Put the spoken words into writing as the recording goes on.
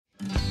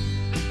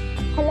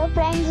Hello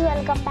friends,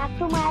 welcome back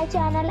to my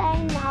channel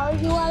and now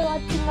you are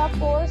watching a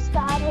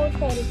 4-star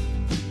hotel.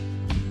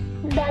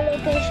 The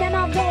location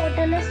of the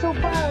hotel is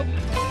superb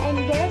and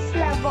guests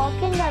love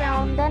walking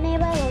around the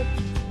neighborhood.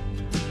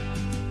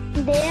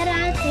 There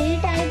are 3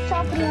 types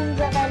of rooms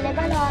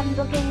available on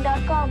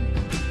booking.com.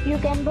 You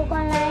can book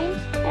online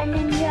and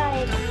enjoy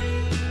it.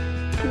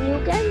 You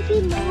can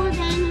see more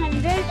than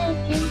 100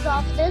 reviews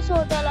of this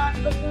hotel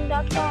on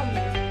booking.com.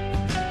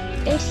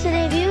 Its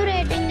review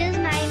rating is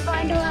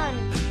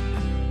 9.1.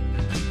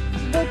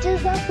 which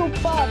is the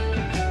superb.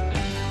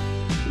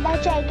 The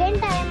check-in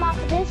time of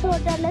this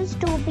hotel is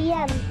 2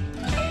 p.m.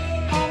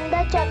 and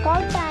the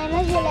checkout time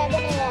is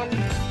 11 a.m.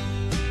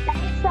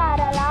 Pets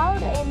are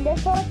allowed in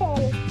this hotel.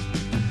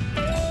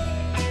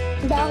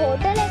 The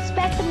hotel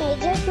accepts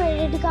major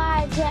credit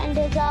cards and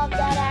reserves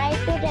the right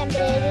to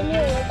temporarily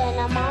hold an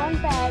amount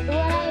prior to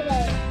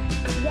arrival.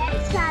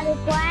 Guests are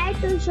required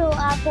to show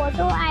a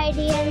photo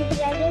ID and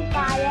credit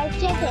card at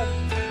check-in.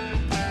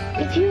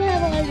 If you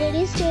have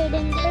already stayed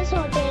in this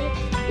hotel,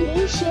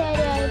 please share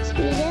your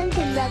experience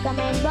in the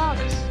comment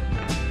box.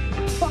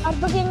 For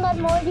booking or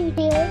more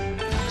details,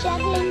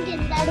 check link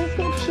in the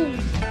description.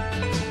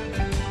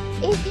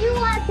 If you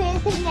are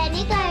facing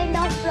any kind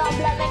of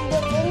problem in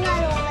booking a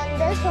room in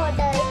this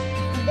hotel,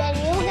 then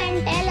you can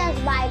tell us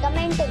by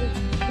commenting.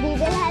 We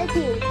will help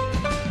you.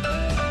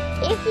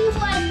 If you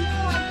are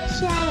new on this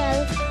channel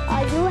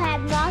or you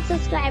have not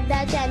subscribed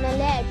our channel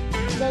yet,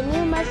 then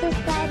you must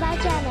subscribe our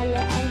channel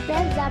and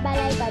press the bell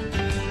icon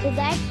so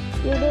that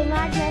you do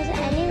not miss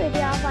any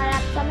video of our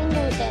upcoming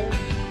hotel.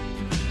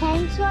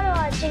 Thanks for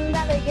watching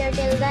the video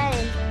till the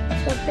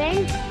end. So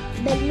friends,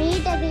 we'll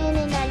meet again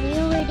in a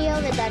new video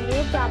with a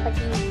new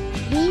property.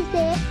 Be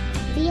safe,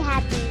 be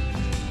happy.